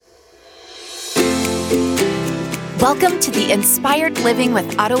Welcome to the Inspired Living with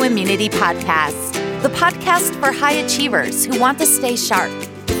Autoimmunity podcast, the podcast for high achievers who want to stay sharp,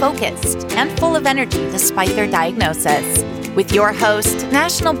 focused, and full of energy despite their diagnosis. With your host,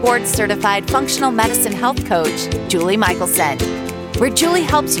 National Board Certified Functional Medicine Health Coach, Julie Michelson, where Julie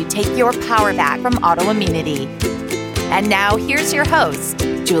helps you take your power back from autoimmunity. And now here's your host,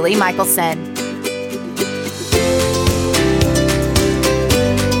 Julie Michelson.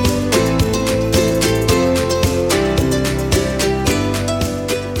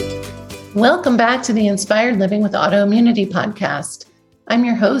 Welcome back to the Inspired Living with Autoimmunity podcast. I'm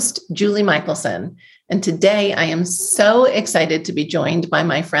your host, Julie Michelson, and today I am so excited to be joined by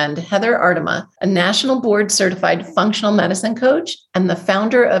my friend Heather Artema, a National Board Certified Functional Medicine Coach and the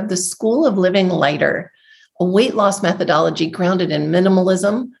founder of the School of Living Lighter, a weight loss methodology grounded in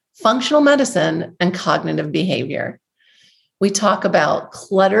minimalism, functional medicine, and cognitive behavior. We talk about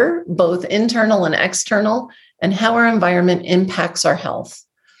clutter, both internal and external, and how our environment impacts our health.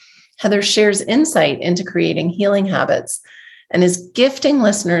 Heather shares insight into creating healing habits and is gifting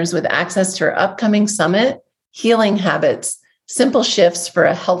listeners with access to her upcoming summit, Healing Habits, Simple Shifts for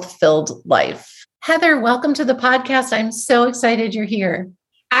a Health-Filled Life. Heather, welcome to the podcast. I'm so excited you're here.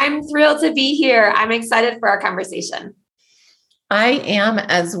 I'm thrilled to be here. I'm excited for our conversation. I am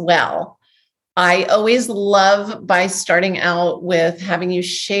as well. I always love by starting out with having you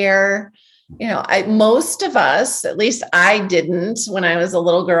share. Most of us, at least I didn't when I was a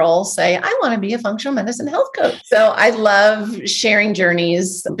little girl, say, I want to be a functional medicine health coach. So I love sharing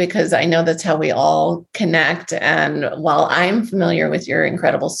journeys because I know that's how we all connect. And while I'm familiar with your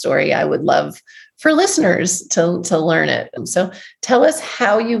incredible story, I would love for listeners to learn it. So tell us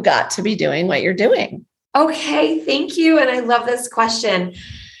how you got to be doing what you're doing. Okay, thank you. And I love this question.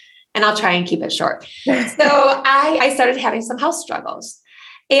 And I'll try and keep it short. So I started having some health struggles.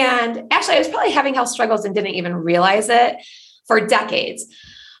 And actually, I was probably having health struggles and didn't even realize it for decades.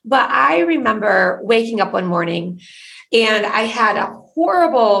 But I remember waking up one morning and I had a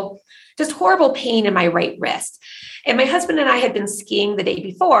horrible pain in my right wrist. And my husband and I had been skiing the day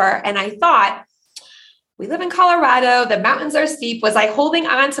before. And I thought, we live in Colorado. The mountains are steep. Was I holding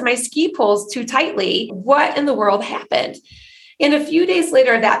on to my ski poles too tightly? What in the world happened? And a few days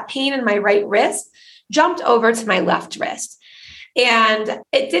later, that pain in my right wrist jumped over to my left wrist. And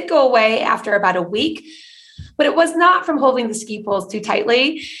it did go away after about a week, but it was not from holding the ski poles too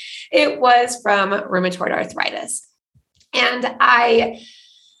tightly. It was from rheumatoid arthritis. And I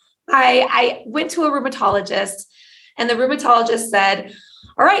went to a rheumatologist, and the rheumatologist said,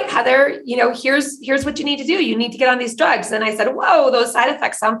 all right, Heather, here's what you need to do. You need to get on these drugs. And I said, whoa, those side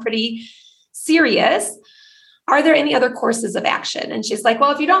effects sound pretty serious. Are there any other courses of action? And she's like,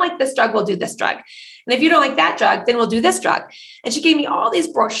 well, if you don't like this drug, we'll do this drug. And if you don't like that drug, then we'll do this drug. And she gave me all these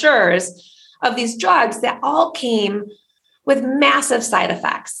brochures of these drugs that all came with massive side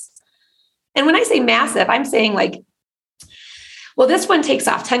effects. And when I say massive, I'm saying well, this one takes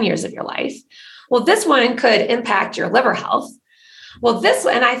off 10 years of your life. Well, this one could impact your liver health. Well, this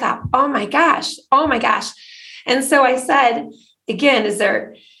one, and I thought, oh my gosh. And so I said, again, is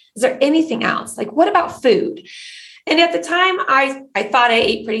there anything else? What about food? And at the time, I thought I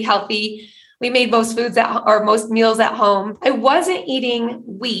ate pretty healthy. We made most meals at home. I wasn't eating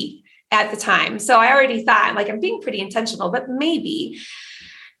wheat at the time. So I already thought, I'm being pretty intentional, but maybe.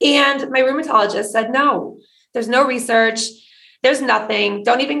 And my rheumatologist said, no, there's no research. There's nothing.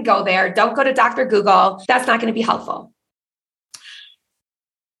 Don't even go there. Don't go to Dr. Google. That's not going to be helpful.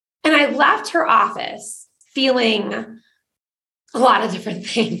 And I left her office feeling a lot of different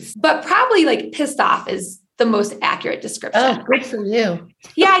things, but probably pissed off is the most accurate description. Oh, good for you.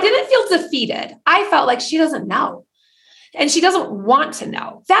 Yeah, I didn't feel defeated. I felt like she doesn't know and she doesn't want to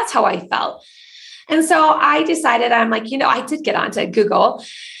know. That's how I felt. And so I decided, I did get onto Google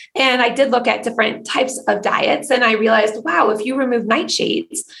and I did look at different types of diets. And I realized, wow, if you remove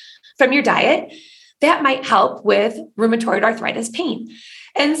nightshades from your diet, that might help with rheumatoid arthritis pain.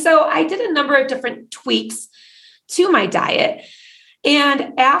 And so I did a number of different tweaks to my diet.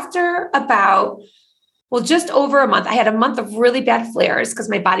 And after about just over a month, I had a month of really bad flares because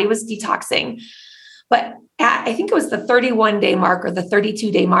my body was detoxing. But I think it was the 31-day mark or the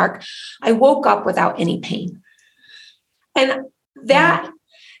 32-day mark, I woke up without any pain. And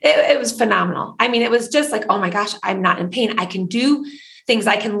it was phenomenal. It was just oh my gosh, I'm not in pain. I can do things.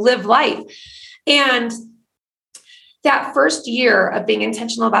 I can live life. And that first year of being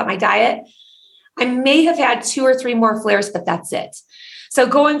intentional about my diet, I may have had 2 or 3 more flares, but that's it. So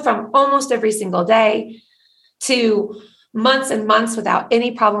going from almost every single day to months and months without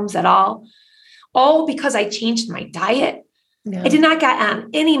any problems at all because I changed my diet. Yeah. I did not get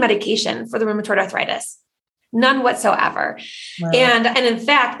on any medication for the rheumatoid arthritis. none whatsoever. Wow. And in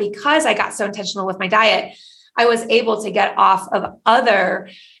fact, because I got so intentional with my diet, I was able to get off of other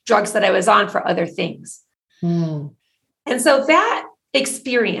drugs that I was on for other things. Mm. And so that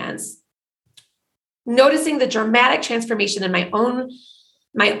experience, noticing the dramatic transformation in my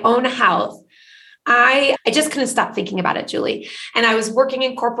own health, I just couldn't stop thinking about it, Julie. And I was working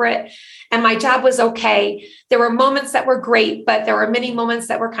in corporate and my job was okay. There were moments that were great, but there were many moments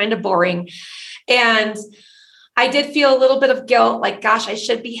that were kind of boring. And I did feel a little bit of guilt, like, gosh, I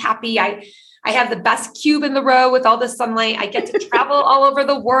should be happy. I have the best cube in the row with all the sunlight. I get to travel all over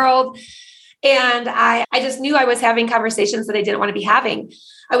the world. And I just knew I was having conversations that I didn't want to be having.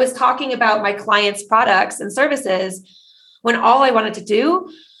 I was talking about my clients' products and services when all I wanted to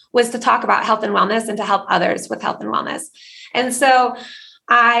do was to talk about health and wellness and to help others with health and wellness. And so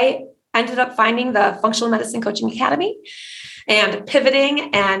I ended up finding the Functional Medicine Coaching Academy and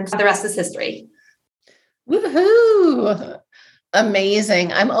pivoting, and the rest is history. Woohoo!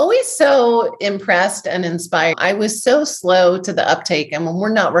 Amazing. I'm always so impressed and inspired. I was so slow to the uptake. And when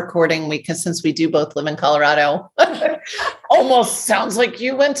we're not recording, since we do both live in Colorado, almost sounds like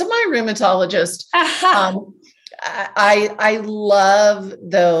you went to my rheumatologist. I love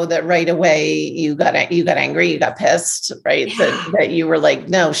though that right away you got angry, you got pissed, right? Yeah. That you were like,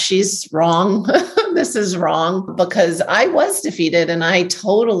 no, she's wrong. This is wrong, because I was defeated and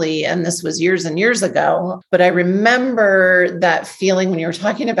and this was years and years ago, but I remember that feeling when you were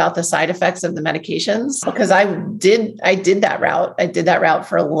talking about the side effects of the medications, because I did that route. I did that route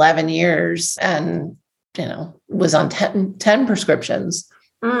for 11 years and, was on 10 prescriptions.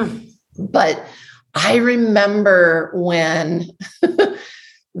 But I remember when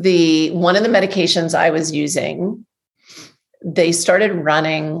one of the medications I was using, they started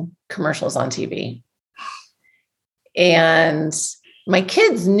running commercials on TV. And my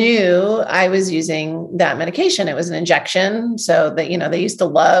kids knew I was using that medication. It was an injection. So that, they used to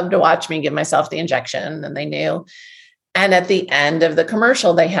love to watch me give myself the injection, and they knew. And at the end of the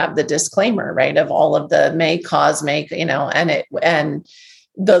commercial, they have the disclaimer, right, of all of the and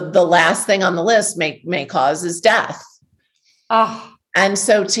the last thing on the list may cause is death. Oh. And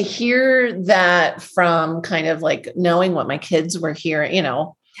so to hear that from kind of like knowing what my kids were hearing,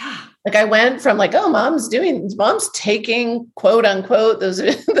 like I went from like, oh, mom's taking, quote unquote, those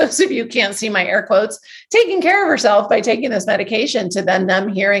of you can't see my air quotes, taking care of herself by taking this medication, to then them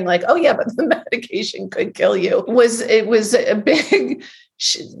hearing like, oh yeah, but the medication could kill you. It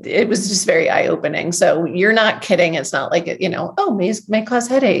was just very eye-opening. So you're not kidding. It's not like, may cause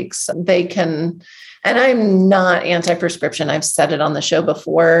headaches. They can, and I'm not anti-prescription. I've said it on the show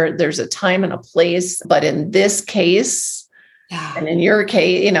before. There's a time and a place, but in this case, and in your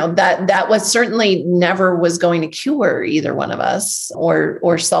case, that was certainly never was going to cure either one of us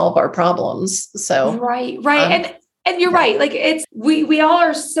or solve our problems. So right. And you're right. Like we all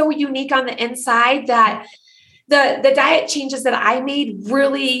are so unique on the inside that the diet changes that I made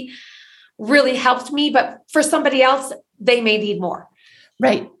really, really helped me. But for somebody else, they may need more.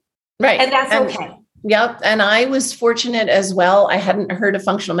 Right. And that's okay. Yep. And I was fortunate as well. I hadn't heard of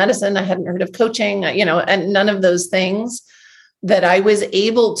functional medicine. I hadn't heard of coaching, and none of those things, that I was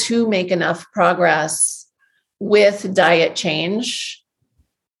able to make enough progress with diet change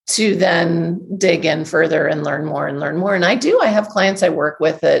to then dig in further and learn more. And I have clients I work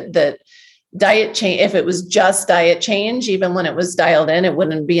with that diet change, if it was just diet change, even when it was dialed in, it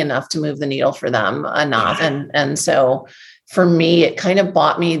wouldn't be enough to move the needle for them enough. Yeah. And so for me, it kind of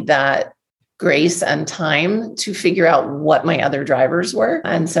bought me that grace and time to figure out what my other drivers were.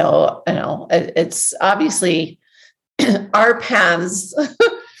 And so, it's obviously our paths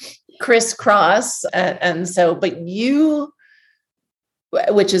crisscross. And so, but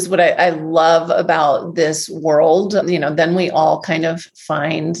which is what I love about this world, then we all kind of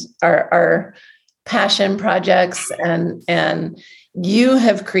find our passion projects, and you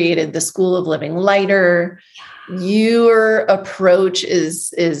have created the School of Living Lighter. Your approach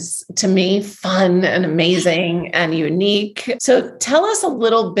is to me fun and amazing and unique. So tell us a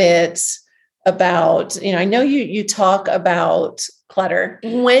little bit about, I know you talk about clutter.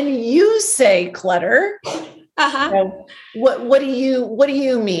 When you say clutter, what do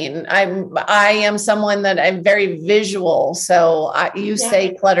you mean? I am someone that I'm very visual. So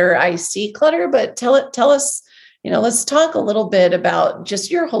say clutter, I see clutter, but tell us, let's talk a little bit about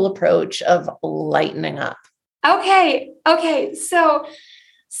just your whole approach of lightening up. Okay. So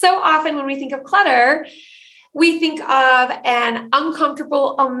often when we think of clutter, we think of an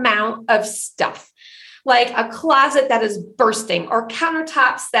uncomfortable amount of stuff, like a closet that is bursting or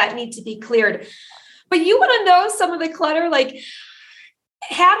countertops that need to be cleared. But you want to know some of the clutter, like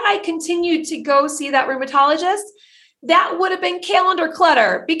had I continued to go see that rheumatologist, that would have been calendar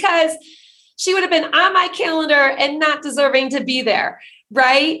clutter because she would have been on my calendar and not deserving to be there,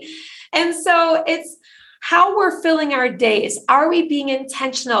 right? And so it's how we're filling our days. Are we being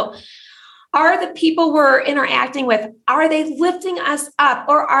intentional? Are the people we're interacting with, are they lifting us up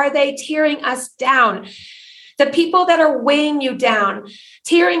or are they tearing us down? The people that are weighing you down,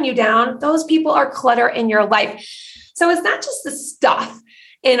 tearing you down, those people are clutter in your life. So it's not just the stuff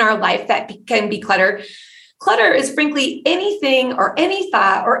in our life that can be clutter. Clutter is frankly anything or any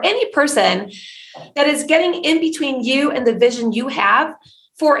thought or any person that is getting in between you and the vision you have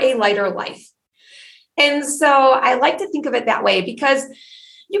for a lighter life. And so I like to think of it that way because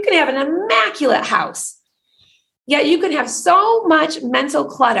you can have an immaculate house, yet you can have so much mental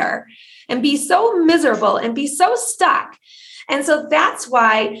clutter and be so miserable and be so stuck. And so that's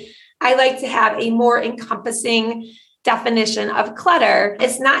why I like to have a more encompassing definition of clutter.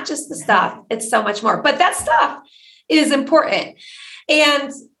 It's not just the stuff, it's so much more. But that stuff is important.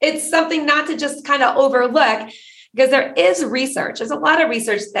 And it's something not to just kind of overlook because there is research. There's a lot of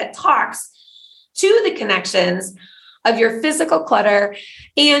research that talks to the connections of your physical clutter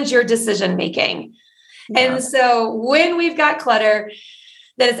and your decision making. Yeah. And so when we've got clutter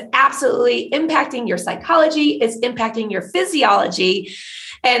that is absolutely impacting your psychology, it's impacting your physiology.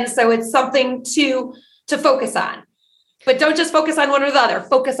 And so it's something to focus on. But don't just focus on one or the other,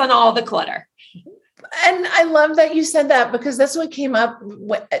 focus on all the clutter. And I love that you said that because that's what came up.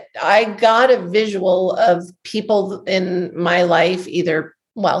 I got a visual of people in my life,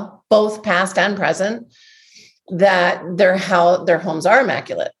 both past and present, that their homes are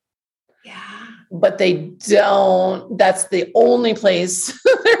immaculate. Yeah. But they don't, that's the only place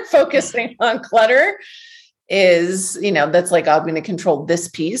they're focusing on clutter is, that's like, I'm going to control this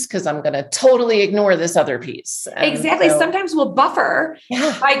piece because I'm going to totally ignore this other piece. And exactly. So, sometimes we'll buffer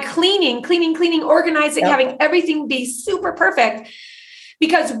by cleaning, organizing, having everything be super perfect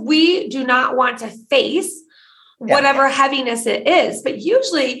because we do not want to face whatever heaviness it is. But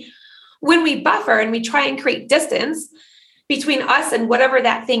usually when we buffer and we try and create distance between us and whatever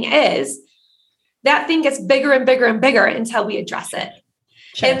that thing is, that thing gets bigger and bigger and bigger until we address it.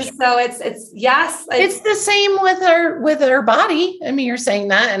 And so it's the same with our body. I mean, you're saying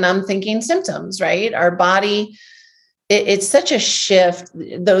that, and I'm thinking symptoms, right? Our body, it's such a shift.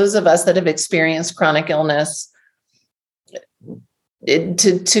 Those of us that have experienced chronic illness,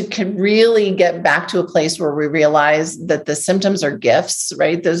 to really get back to a place where we realize that the symptoms are gifts,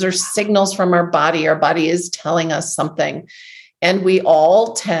 right? Those are signals from our body. Our body is telling us something, and we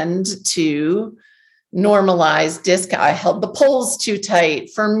all tend to normalize I held the poles too tight.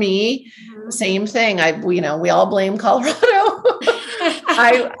 For me, same thing. We all blame Colorado.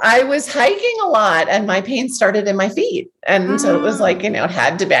 I was hiking a lot and my pain started in my feet. And so it was like, it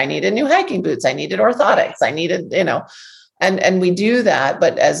had to be, I needed new hiking boots. I needed orthotics. I needed, and we do that.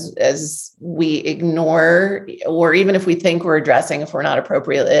 But as we ignore, or even if we think we're addressing, if we're not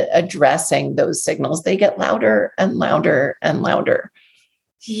appropriately addressing those signals, they get louder and louder and louder.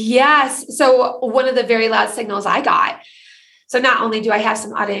 Yes. So one of the very loud signals I got. So not only do I have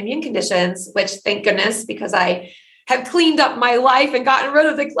some autoimmune conditions, which thank goodness, because I have cleaned up my life and gotten rid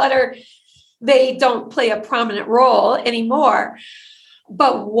of the clutter, they don't play a prominent role anymore.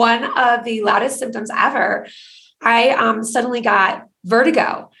 But one of the loudest symptoms ever, I suddenly got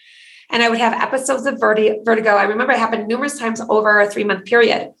vertigo, and I would have episodes of vertigo. I remember it happened numerous times over a 3-month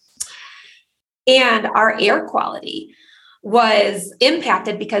period. And our air quality was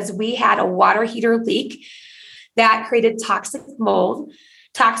impacted because we had a water heater leak that created toxic mold.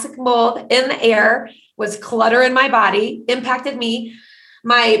 Toxic mold in the air was clutter in my body, impacted me.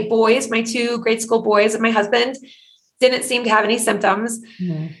 My boys, my 2 grade school boys and my husband didn't seem to have any symptoms.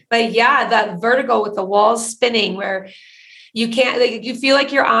 Mm-hmm. But that vertigo with the walls spinning where you can't, you feel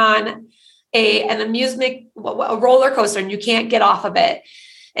like you're on an amusement, a roller coaster and you can't get off of it.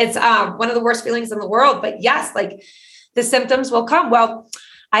 It's one of the worst feelings in the world. But yes, the symptoms will come. Well,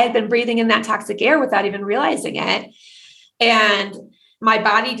 I had been breathing in that toxic air without even realizing it. And my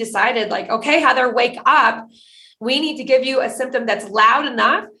body decided okay, Heather, wake up. We need to give you a symptom that's loud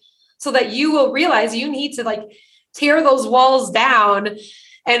enough so that you will realize you need to tear those walls down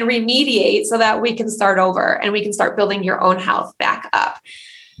and remediate so that we can start over and we can start building your own health back up.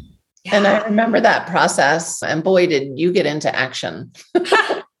 Yeah. And I remember that process, and boy, did you get into action.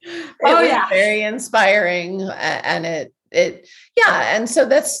 It was very inspiring. And and so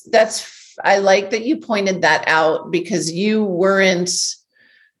that's, I like that you pointed that out because you weren't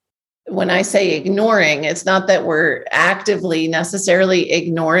when I say ignoring, it's not that we're actively necessarily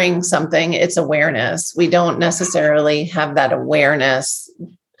ignoring something, it's awareness. We don't necessarily have that awareness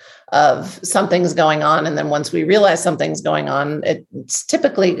of something's going on. And then once we realize something's going on, it's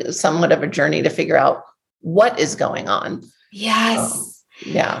typically somewhat of a journey to figure out what is going on. Yes.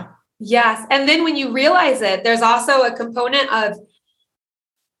 Yeah. Yes. And then when you realize it, there's also a component of,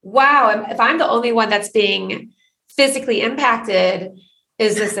 wow, if I'm the only one that's being physically impacted,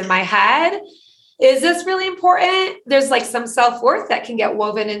 is this in my head? Is this really important? There's like some self-worth that can get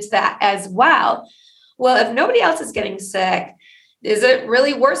woven into that as well. Well, if nobody else is getting sick, is it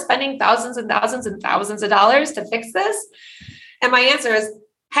really worth spending thousands and thousands and thousands of dollars to fix this? And my answer is,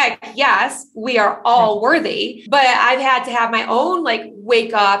 heck, yes, we are all worthy. But I've had to have my own like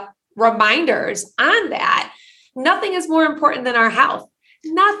wake up reminders on that. Nothing is more important than our health.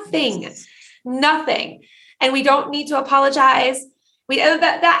 Nothing. And we don't need to apologize.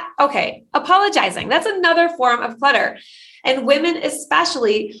 Apologizing, that's another form of clutter. And women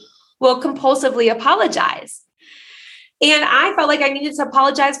especially will compulsively apologize. And I felt like I needed to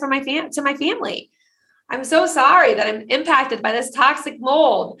apologize to my family. I'm so sorry that I'm impacted by this toxic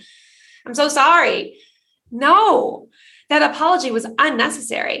mold. I'm so sorry. No, that apology was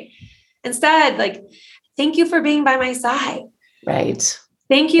unnecessary. Instead, like, thank you for being by my side. Right.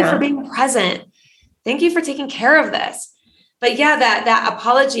 Thank you for being present. Thank you for taking care of this. But yeah, that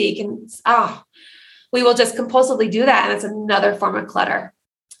apology we will just compulsively do that. And it's another form of clutter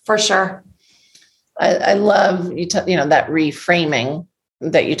for sure. I love that reframing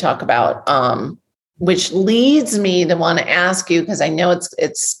that you talk about, which leads me to want to ask you, because I know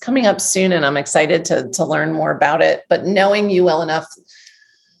it's coming up soon and I'm excited to learn more about it, but knowing you well enough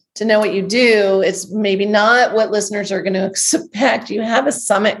to know what you do, it's maybe not what listeners are going to expect. You have a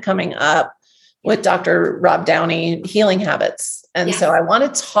summit coming up with Dr. Rob Downey, Healing Habits. And so I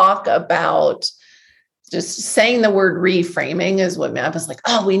want to talk about just saying the word reframing is what I was like,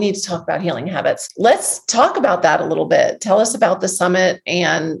 oh, we need to talk about healing habits. Let's talk about that a little bit. Tell us about the summit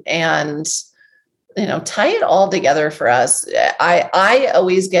and tie it all together for us. I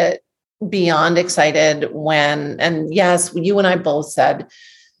always get beyond excited and yes, you and I both said,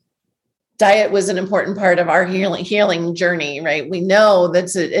 diet was an important part of our healing journey, right? We know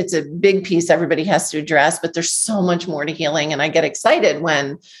that it's a big piece everybody has to address, but there's so much more to healing. And I get excited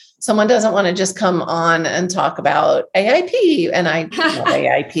when someone doesn't want to just come on and talk about AIP, and I love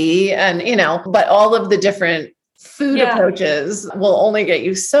AIP and, but all of the different food approaches will only get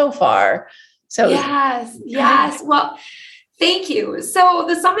you so far. So yes. Well, thank you. So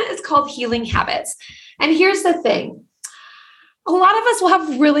the summit is called Healing Habits. And here's the thing. A lot of us will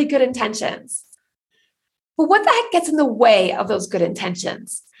have really good intentions, but what the heck gets in the way of those good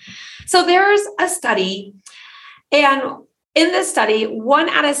intentions? So there's a study, and in this study, 1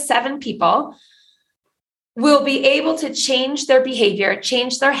 out of 7 people will be able to change their behavior,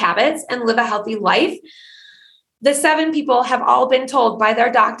 change their habits, and live a healthy life. The 7 people have all been told by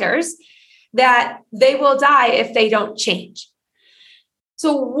their doctors that they will die if they don't change.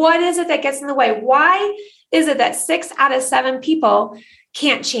 So what is it that gets in the way? Why is it that 6 out of 7 people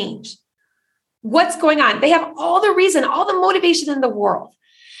can't change? What's going on? They have all the reason, all the motivation in the world.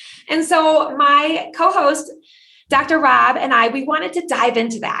 And so my co-host, Dr. Rob, and we wanted to dive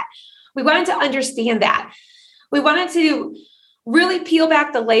into that. We wanted to understand that. We wanted to really peel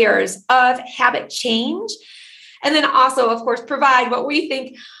back the layers of habit change. And then also, of course, provide what we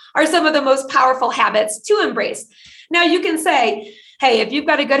think are some of the most powerful habits to embrace. Now you can say, hey, if you've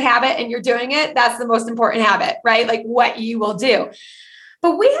got a good habit and you're doing it, that's the most important habit, right? Like what you will do.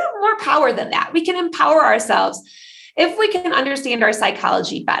 But we have more power than that. We can empower ourselves if we can understand our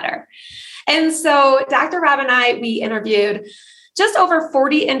psychology better. And so Dr. Rob and we interviewed just over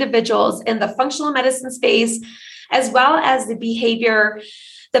 40 individuals in the functional medicine space, as well as the behavior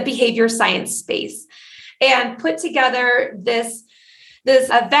science space, and put together this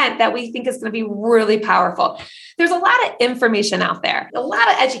event that we think is going to be really powerful. There's a lot of information out there, a lot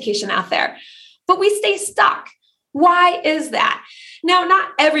of education out there, but we stay stuck. Why is that? Now,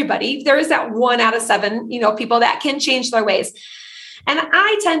 not everybody, there is that 1 out of 7, people that can change their ways. And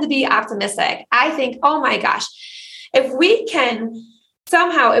I tend to be optimistic. I think, oh my gosh, if we can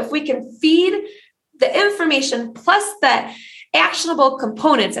feed the information plus the actionable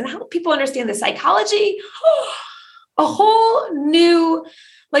components and help people understand the psychology, a whole new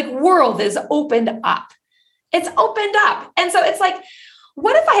world is opened up. It's opened up. And so it's like,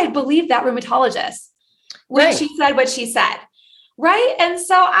 what if I had believed that rheumatologist when she said what she said? Right. And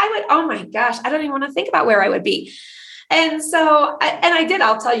so I would, oh my gosh, I don't even want to think about where I would be. And so,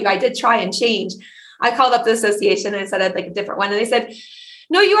 I'll tell you, I did try and change. I called up the association and I said, I'd like a different one. And they said,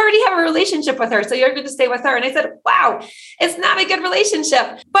 no, you already have a relationship with her, so you're going to stay with her. And I said, wow, it's not a good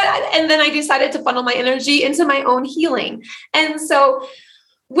relationship. And then I decided to funnel my energy into my own healing. And so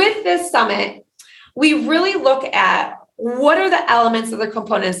with this summit, we really look at what are the elements of the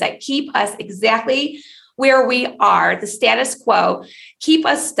components that keep us exactly where we are, the status quo, keep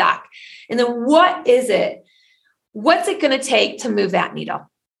us stuck. And then what is it? What's it going to take to move that needle?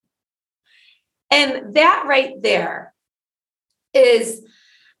 And that right there is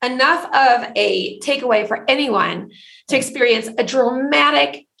enough of a takeaway for anyone to experience a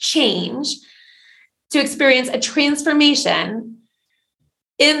dramatic change, to experience a transformation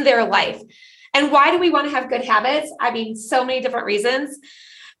in their life. And why do we want to have good habits? I mean, so many different reasons.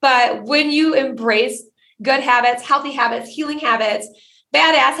 But when you embrace good habits, healthy habits, healing habits,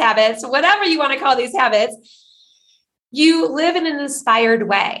 badass habits, whatever you want to call these habits, you live in an inspired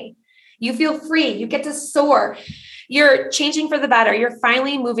way. You feel free. You get to soar. You're changing for the better. You're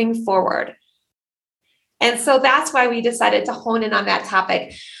finally moving forward. And so that's why we decided to hone in on that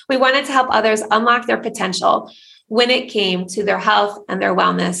topic. We wanted to help others unlock their potential when it came to their health and their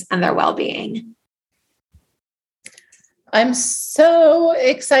wellness and their well-being. I'm so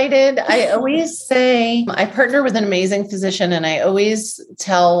excited. I always say I partner with an amazing physician, and I always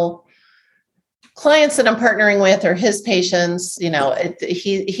tell clients that I'm partnering with or his patients,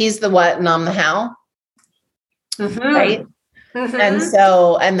 he's the what and I'm the how. Mm-hmm. Right.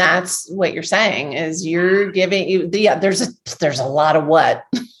 Mm-hmm. And that's what you're saying is you're giving there's a lot of what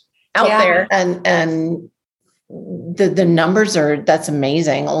out there. And the numbers that's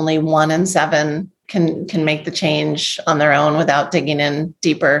amazing. Only 1 in 7 can make the change on their own without digging in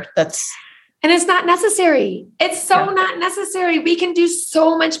deeper. And it's not necessary. It's not necessary. We can do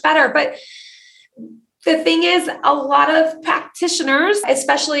so much better. But the thing is, a lot of practitioners,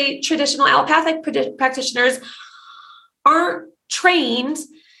 especially traditional allopathic practitioners, aren't trained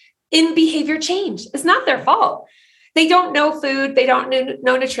in behavior change. It's not their fault. They don't know food. They don't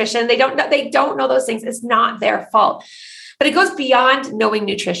know nutrition. They don't know those things. It's not their fault. But it goes beyond knowing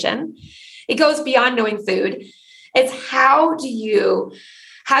nutrition. It goes beyond knowing food. It's how do you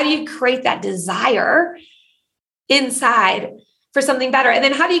create that desire inside for something better? And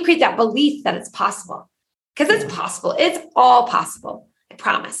then how do you create that belief that it's possible? Because it's possible. It's all possible. I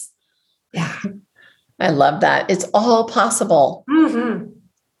promise. Yeah. I love that. It's all possible. Mm-hmm.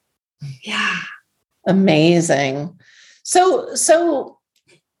 Yeah. Amazing. So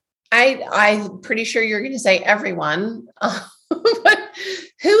I'm pretty sure you're going to say everyone, but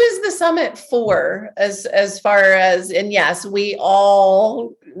who is the summit for as far as, and yes, we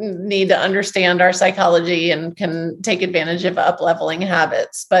all need to understand our psychology and can take advantage of up-leveling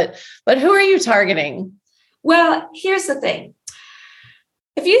habits, but who are you targeting? Well, here's the thing.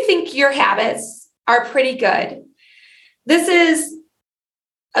 If you think your habits are pretty good, this is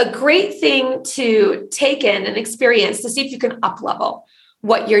a great thing to take in and experience to see if you can up-level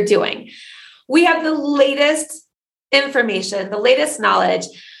what you're doing. We have the latest information, the latest knowledge.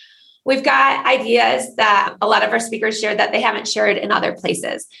 We've got ideas that a lot of our speakers shared that they haven't shared in other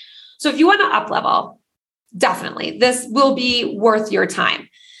places. So if you want to up-level, definitely, this will be worth your time.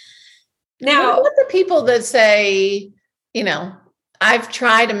 Now, what the people that say, I've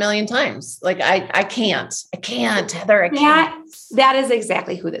tried a million times. Like I can't, Heather, I can't. That is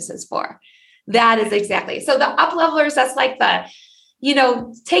exactly who this is for. That is exactly. So the up-levelers, that's like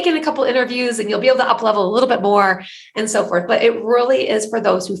take in a couple interviews and you'll be able to up-level a little bit more and so forth. But it really is for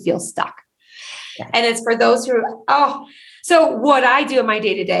those who feel stuck. Yeah. And it's for those who, so what I do in my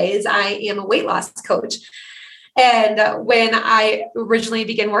day-to-day is I am a weight loss coach. And when I originally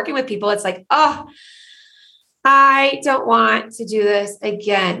began working with people, it's like, I don't want to do this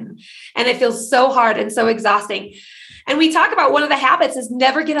again. And it feels so hard and so exhausting. And we talk about one of the habits is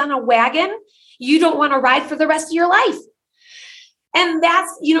never get on a wagon you don't want to ride for the rest of your life. And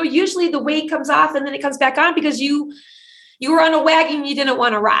that's, usually the weight comes off and then it comes back on because you were on a wagon you didn't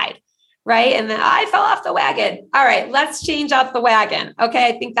want to ride, right? And then I fell off the wagon. All right, let's change out the wagon. Okay,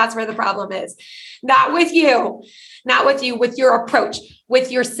 I think that's where the problem is. Not with you, with your approach,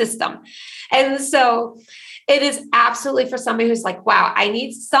 with your system. And so it is absolutely for somebody who's like, wow, I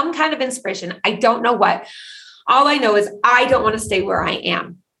need some kind of inspiration. I don't know what. All I know is I don't want to stay where I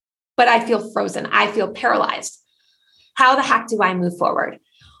am, but I feel frozen. I feel paralyzed. How the heck do I move forward?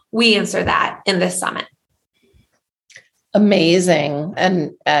 We answer that in this summit. Amazing.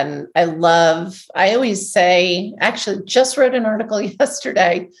 And I always say, actually just wrote an article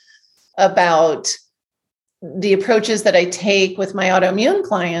yesterday about the approaches that I take with my autoimmune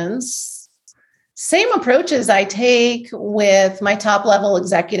clients, same approaches I take with my top level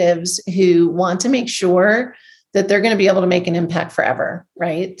executives who want to make sure that they're going to be able to make an impact forever,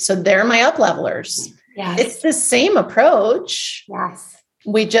 right? So they're my up levelers. Yes. It's the same approach. Yes.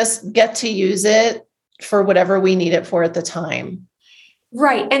 We just get to use it for whatever we need it for at the time.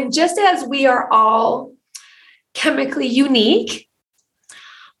 Right. And just as we are all chemically unique,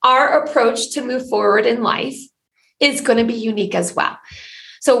 our approach to move forward in life is going to be unique as well.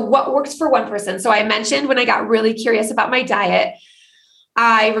 So what works for one person? So I mentioned when I got really curious about my diet,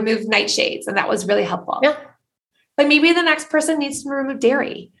 I removed nightshades, and that was really helpful. Yeah. But maybe the next person needs to remove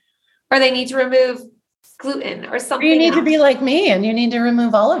dairy, or they need to remove gluten or something. You need else. to be like me and you need to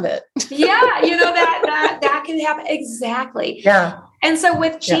remove all of it. Yeah. That can happen. Exactly. Yeah. And so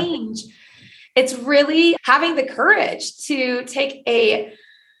with change, it's really having the courage to take a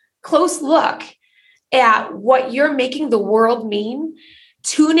close look at what you're making the world mean,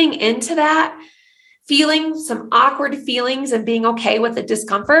 tuning into that, feeling some awkward feelings and being okay with the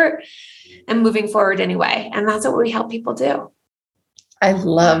discomfort and moving forward anyway. And that's what we help people do. I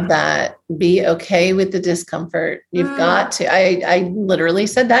love that. Be okay with the discomfort. You've got to. I literally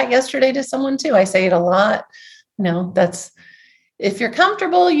said that yesterday to someone too. I say it a lot. That's, if you're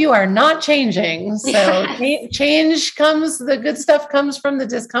comfortable, you are not changing. So change comes, the good stuff comes from the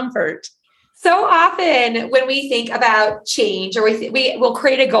discomfort. So often when we think about change, or we will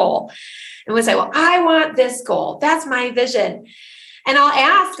create a goal and we'll say, well, I want this goal. That's my vision. And I'll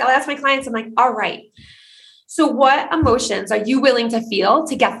ask my clients, I'm like, all right, so what emotions are you willing to feel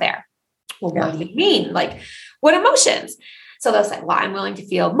to get there? Well, what do you mean? Like, what emotions? So they'll say, well, I'm willing to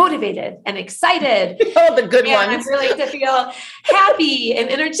feel motivated and excited. Oh, the good ones. I'm willing to feel happy and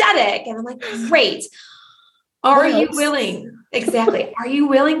energetic. And I'm like, great. Are you willing? Exactly. Are you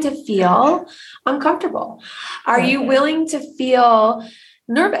willing to feel uncomfortable? Are you willing to feel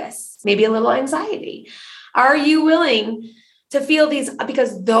nervous? Maybe a little anxiety? Are you willing to feel these?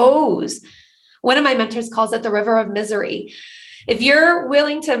 Because one of my mentors calls it the river of misery. If you're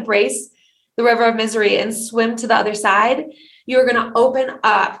willing to embrace the river of misery and swim to the other side, you're going to open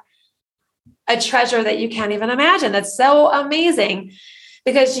up a treasure that you can't even imagine. That's so amazing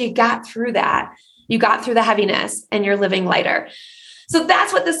because you got through that. You got through the heaviness and you're living lighter. So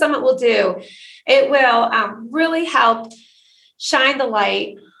that's what the summit will do. It will really help shine the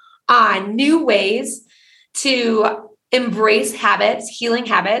light on new ways to embrace habits, healing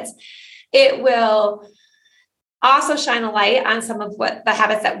habits. It will also shine a light on some of what the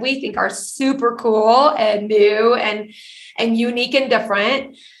habits that we think are super cool and new and unique and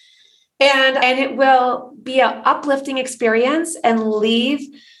different. And it will be an uplifting experience and leave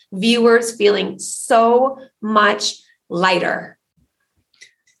viewers feeling so much lighter.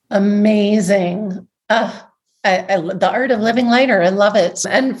 Amazing. The art of living lighter. I love it.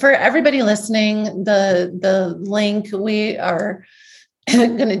 And for everybody listening, the link, we are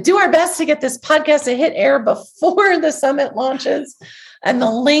going to do our best to get this podcast to hit air before the summit launches. And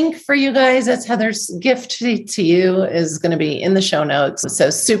the link for you guys, that's Heather's gift to you, is going to be in the show notes. So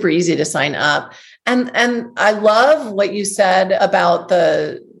super easy to sign up. And I love what you said about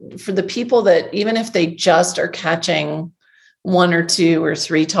for the people that even if they just are catching 1 or 2 or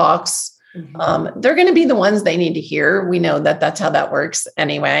 3 talks, they're going to be the ones they need to hear. We know that that's how that works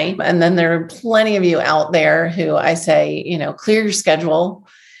anyway. And then there are plenty of you out there who I say, clear your schedule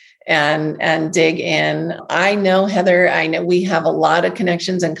and dig in. I know, Heather, I know we have a lot of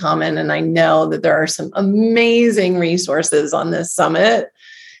connections in common, and I know that there are some amazing resources on this summit,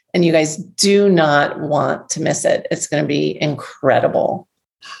 and you guys do not want to miss it. It's going to be incredible.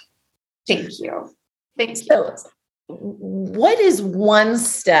 Thank you. Thank you. So, what is one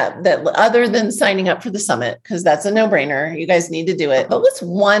step that, other than signing up for the summit, because that's a no-brainer, you guys need to do it, but what's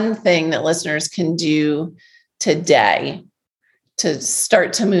one thing that listeners can do today to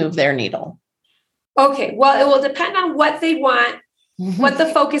start to move their needle? Okay. Well, it will depend on what they want, what the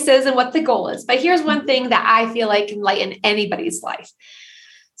focus is, and what the goal is. But here's one thing that I feel like can lighten anybody's life.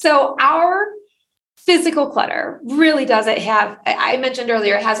 So our physical clutter really does I mentioned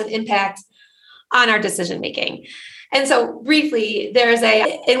earlier, it has an impact on our decision-making. And so briefly,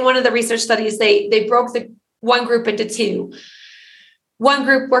 in one of the research studies, they broke the one group into 2. One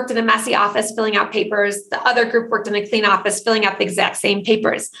group worked in a messy office filling out papers. The other group worked in a clean office filling out the exact same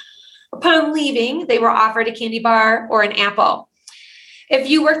papers. Upon leaving, they were offered a candy bar or an apple. If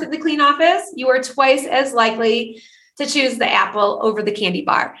you worked in the clean office, you were twice as likely to choose the apple over the candy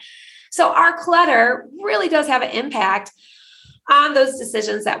bar. So our clutter really does have an impact on those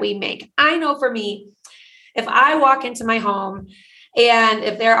decisions that we make. I know for me, if I walk into my home and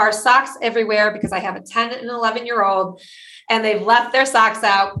if there are socks everywhere because I have a 10 and 11-year-old and they've left their socks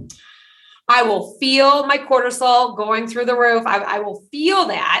out, I will feel my cortisol going through the roof. I will feel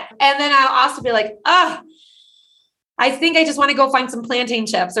that. And then I'll also be like, I think I just want to go find some plantain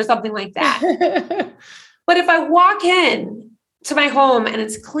chips or something like that. But if I walk in to my home and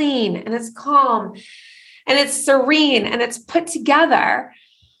it's clean and it's calm and it's serene and it's put together,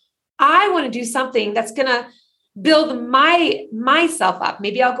 I want to do something that's going to build myself up.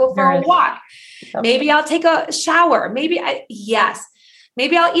 Maybe I'll go for a walk. Maybe I'll take a shower. Maybe I'll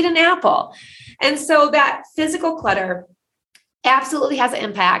eat an apple. And so that physical clutter absolutely has an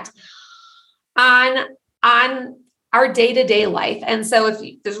impact on our day-to-day life. And so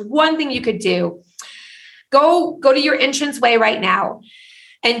if there's one thing you could do, go to your entranceway right now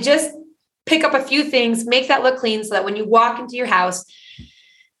and just pick up a few things, make that look clean so that when you walk into your house,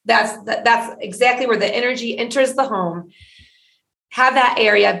 that's exactly where the energy enters the home. Have that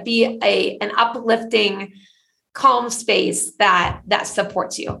area be an uplifting, calm space that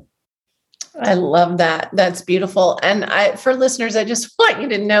supports you. I love that. That's beautiful. And for listeners, I just want you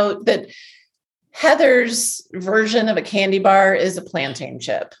to note that Heather's version of a candy bar is a plantain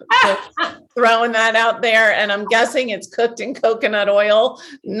chip. So throwing that out there. And I'm guessing it's cooked in coconut oil,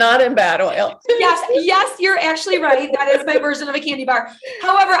 not in bad oil. Yes, you're actually right. That is my version of a candy bar.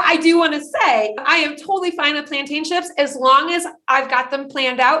 However, I do want to say I am totally fine with plantain chips as long as I've got them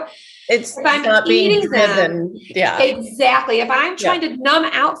planned out. If I'm not being driven. Yeah, exactly. If I'm trying to numb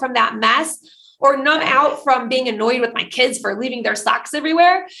out from that mess or numb out from being annoyed with my kids for leaving their socks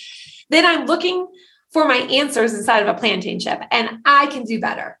everywhere, then I'm looking for my answers inside of a plantain chip, and I can do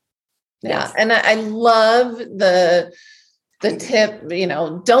better. Yeah. Yes. And I love the tip,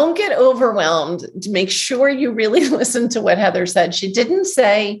 don't get overwhelmed. To make sure you really listen to what Heather said. She didn't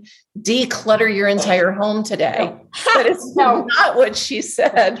say declutter your entire home today. That is not what she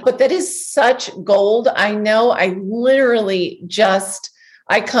said, but that is such gold. I know I literally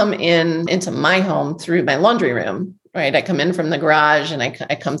I come into my home through my laundry room, right? I come in from the garage and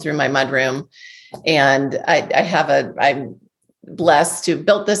I come through my mudroom, and I'm blessed to have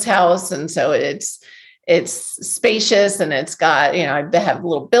built this house. And so it's spacious and it's got, I have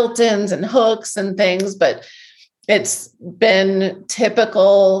little built-ins and hooks and things, but it's been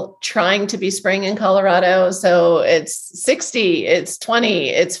typical trying to be spring in Colorado. So it's 60, it's 20,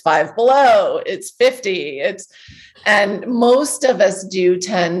 it's 5 below, it's 50, and most of us do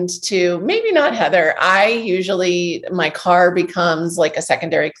tend to, maybe not Heather. My car becomes like a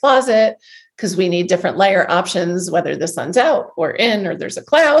secondary closet because we need different layer options, whether the sun's out or in, or there's a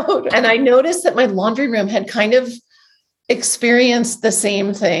cloud. And I noticed that my laundry room had kind of experienced the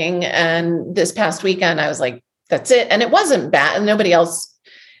same thing. And this past weekend, I was like, that's it. And it wasn't bad. And nobody else,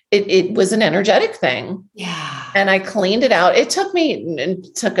 it was an energetic thing. Yeah. And I cleaned it out. It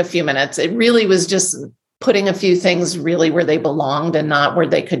took a few minutes. It really was just putting a few things really where they belonged and not where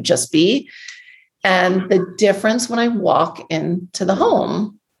they could just be. And the difference when I walk into the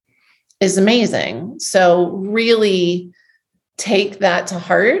home is amazing. So really take that to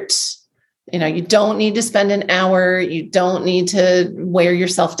heart. You don't need to spend an hour. You don't need to wear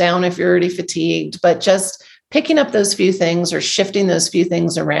yourself down if you're already fatigued, but just picking up those few things or shifting those few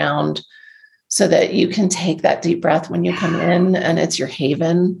things around so that you can take that deep breath when you come in and it's your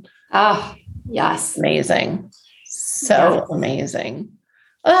haven. Oh, yes. Amazing. So amazing.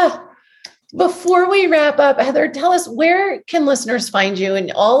 Before we wrap up, Heather, tell us, where can listeners find you?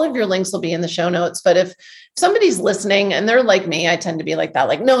 And all of your links will be in the show notes. But if somebody's listening and they're like me, I tend to be like that.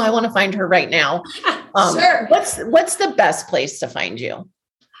 Like, no, I want to find her right now. Sure. What's the best place to find you?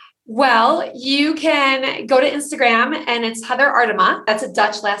 Well, you can go to Instagram and it's Heather Aardema. That's a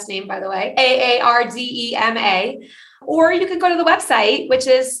Dutch last name, by the way, Aardema. Or you can go to the website, which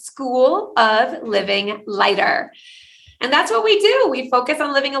is School of Living Lighter. And that's what we do. We focus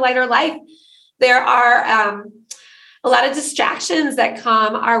on living a lighter life. There are a lot of distractions that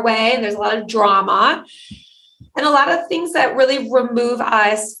come our way, and there's a lot of drama and a lot of things that really remove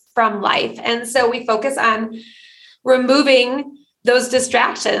us from life. And so we focus on removing those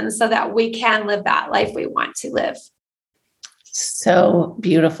distractions so that we can live that life we want to live. So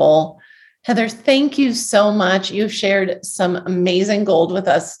beautiful. Heather, thank you so much. You've shared some amazing gold with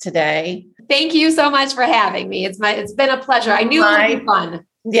us today. Thank you so much for having me. It's been a pleasure. I knew it would be fun.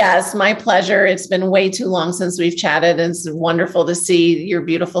 Yes, my pleasure. It's been way too long since we've chatted. It's wonderful to see your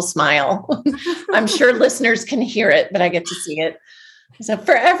beautiful smile. I'm sure listeners can hear it, but I get to see it. So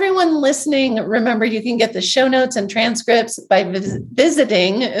for everyone listening, remember you can get the show notes and transcripts by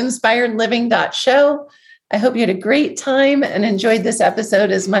visiting inspiredliving.show. I hope you had a great time and enjoyed this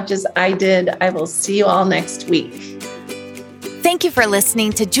episode as much as I did. I will see you all next week. Thank you for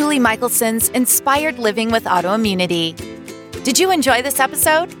listening to Julie Michelson's Inspired Living with Autoimmunity. Did you enjoy this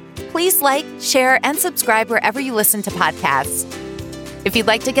episode? Please like, share, and subscribe wherever you listen to podcasts. If you'd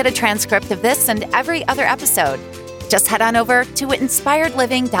like to get a transcript of this and every other episode, Just head on over to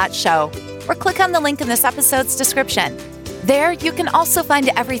inspiredliving.show or click on the link in this episode's description. There, you can also find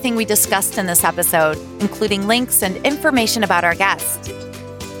everything we discussed in this episode, including links and information about our guest.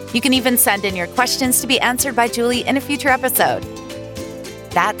 You can even send in your questions to be answered by Julie in a future episode.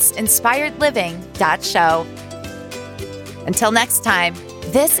 That's inspiredliving.show. Until next time,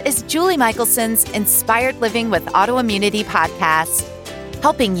 this is Julie Michelson's Inspired Living with Autoimmunity podcast,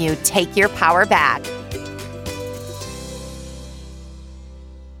 helping you take your power back.